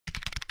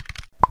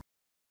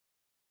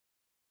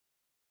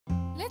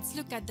Let's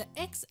look at the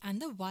x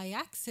and the y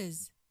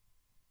axis.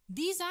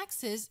 These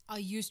axes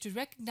are used to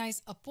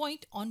recognize a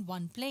point on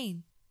one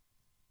plane.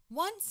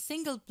 One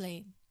single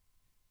plane.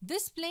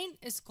 This plane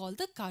is called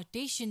the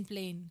Cartesian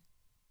plane.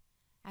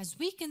 As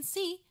we can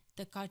see,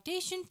 the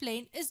Cartesian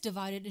plane is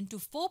divided into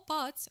 4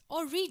 parts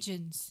or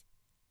regions.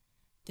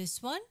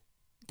 This one,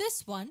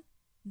 this one,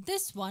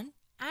 this one,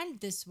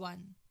 and this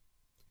one.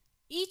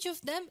 Each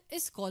of them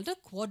is called a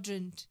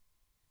quadrant.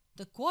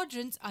 The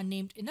quadrants are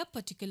named in a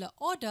particular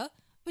order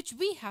which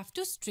we have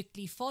to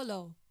strictly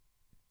follow.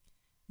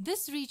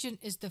 This region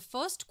is the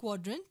first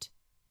quadrant.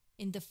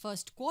 In the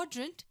first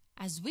quadrant,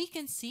 as we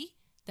can see,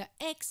 the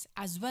x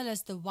as well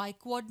as the y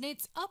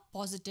coordinates are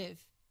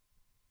positive.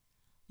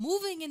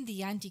 Moving in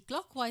the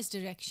anti-clockwise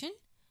direction,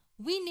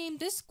 we name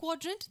this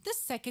quadrant the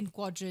second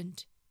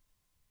quadrant.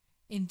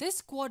 In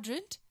this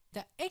quadrant,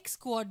 the x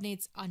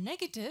coordinates are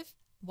negative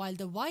while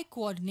the y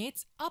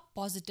coordinates are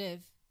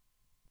positive.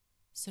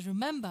 So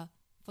remember,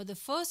 for the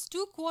first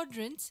 2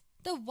 quadrants,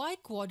 the y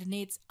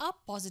coordinates are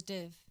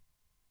positive.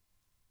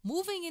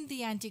 Moving in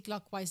the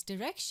anti-clockwise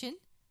direction,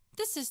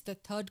 this is the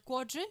third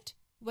quadrant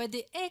where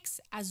the x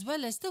as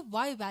well as the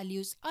y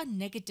values are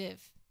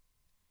negative.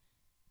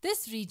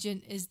 This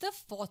region is the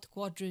fourth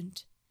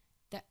quadrant.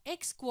 The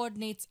x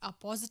coordinates are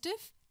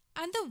positive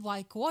and the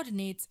y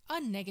coordinates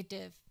are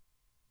negative.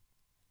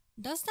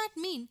 Does that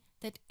mean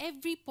that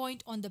every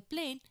point on the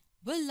plane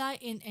will lie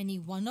in any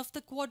one of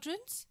the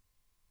quadrants?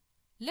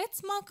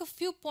 Let's mark a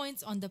few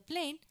points on the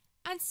plane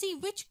and see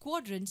which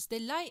quadrants they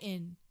lie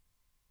in.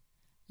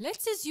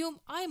 Let's assume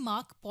I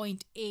mark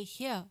point A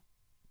here.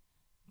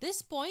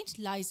 This point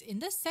lies in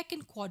the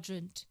second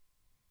quadrant.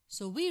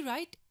 So we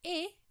write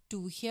A,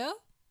 2 here.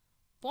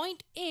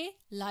 Point A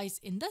lies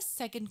in the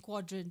second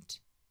quadrant.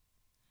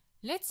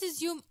 Let's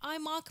assume I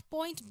mark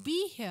point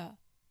B here.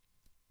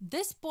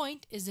 This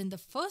point is in the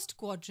first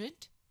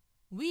quadrant.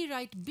 We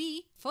write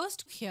B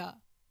first here.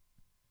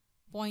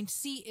 Point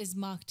C is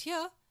marked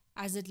here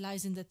as it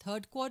lies in the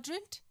third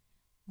quadrant.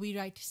 We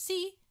write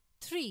C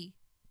 3.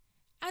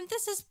 And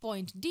this is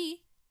point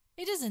D.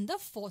 It is in the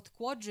fourth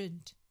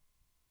quadrant.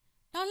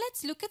 Now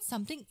let's look at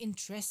something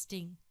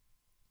interesting.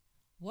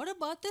 What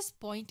about this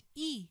point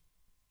E?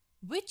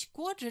 Which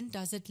quadrant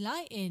does it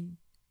lie in?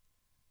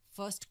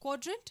 First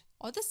quadrant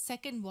or the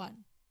second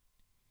one?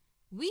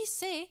 We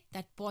say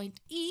that point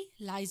E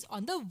lies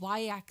on the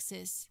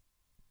y-axis.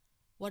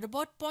 What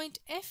about point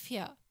F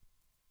here?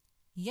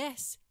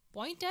 Yes,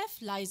 point F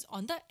lies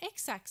on the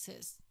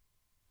x-axis.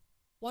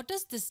 What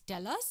does this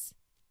tell us?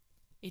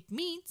 It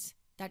means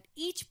that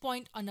each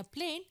point on a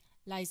plane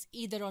lies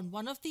either on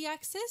one of the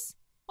axes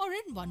or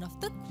in one of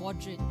the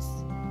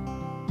quadrants.